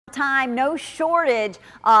Time, no shortage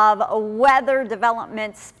of weather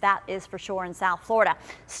developments, that is for sure, in South Florida.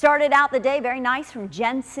 Started out the day very nice from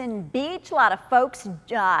Jensen Beach. A lot of folks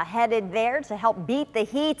headed there to help beat the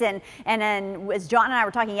heat, and then as John and I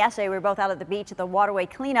were talking yesterday, we were both out at the beach at the waterway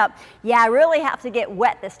cleanup. Yeah, I really have to get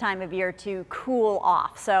wet this time of year to cool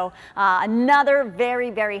off. So another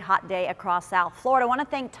very hot day across South Florida. I want to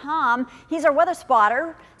thank Tom. He's our weather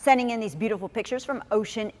spotter, sending in these beautiful pictures from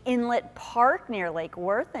Ocean Inlet Park near Lake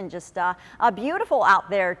Worth, and just beautiful out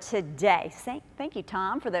there today. Thank you,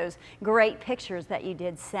 Tom, for those great pictures that you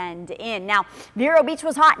did send in. Now, Vero Beach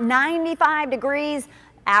was hot, 95 degrees.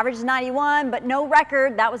 Average is 91, but no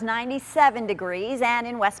record. That was 97 degrees. And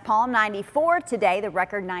in West Palm, 94 today. The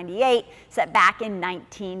record 98, set back in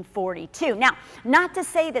 1942. Now, not to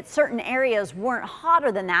say that certain areas weren't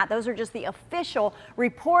hotter than that. Those are just the official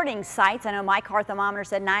reporting sites. I know my car thermometer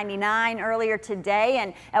said 99 earlier today.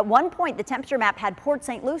 And at one point, the temperature map had Port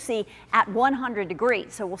St. Lucie at 100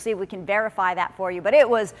 degrees. So we'll see if we can verify that for you. But it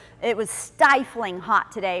was stifling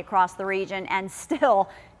hot today across the region, and still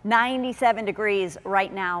 97 degrees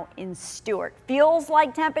right now in Stuart. Feels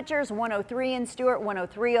like temperatures 103 in Stuart,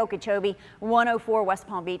 103 Okeechobee, 104 West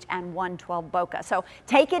Palm Beach, and 112 Boca. So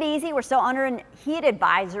take it easy. We're still under a heat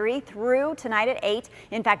advisory through tonight at 8.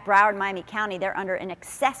 In fact, Broward and Miami County, they're under an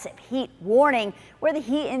excessive heat warning, where the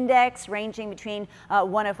heat index ranging between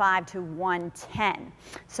 105 to 110.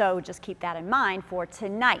 So just keep that in mind for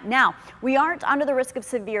tonight. Now, we aren't under the risk of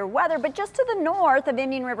severe weather, but just to the north of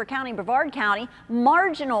Indian River County, Brevard County,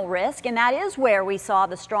 marginal risk, and that is where we saw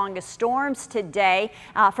the strongest storms today.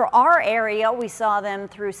 For our area, we saw them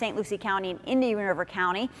through St. Lucie County and Indian River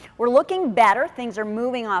County. We're looking better. Things are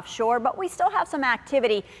moving offshore, but we still have some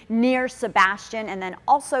activity near Sebastian, and then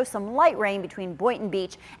also some light rain between Boynton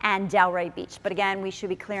Beach and Delray Beach. But again, we should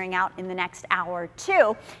be clearing out in the next hour or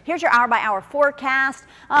two. Here's your hour-by-hour forecast.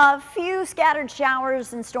 A few scattered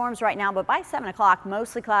showers and storms right now, but by 7 o'clock,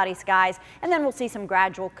 mostly cloudy skies, and then we'll see some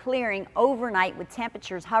gradual clearing overnight with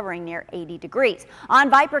temperatures hovering near 80 degrees.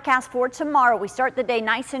 On Vipercast for tomorrow, we start the day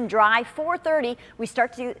nice and dry. 4:30, we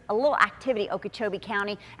start to do a little activity Okeechobee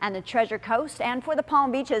County and the Treasure Coast. And for the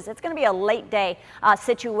Palm Beaches, it's going to be a late day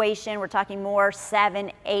situation. We're talking more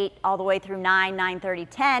 7, 8, all the way through 9, 9:30,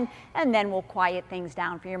 10, and then we'll quiet things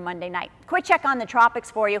down for your Monday night. Quick check on the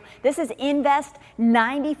tropics for you. This is Invest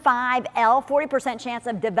 95L, 40% chance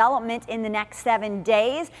of development in the next 7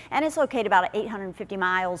 days, and it's located about 850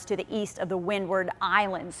 miles to the east of the Windward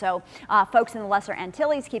Islands. So folks in the Lesser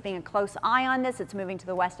Antilles keeping a close eye on this. It's moving to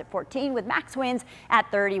the west at 14 with max winds at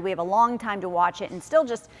 30. We have a long time to watch it, and still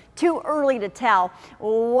just too early to tell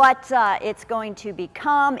what it's going to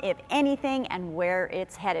become, if anything, and where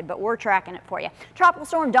it's headed, but we're tracking it for you. Tropical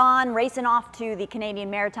Storm Dawn racing off to the Canadian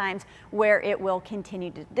Maritimes, where it will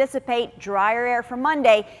continue to dissipate. Drier air for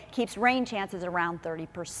Monday keeps rain chances around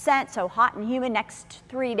 30%, so hot and humid next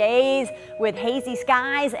 3 days with hazy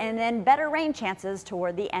skies, and then better rain chances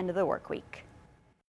toward the end of the work week.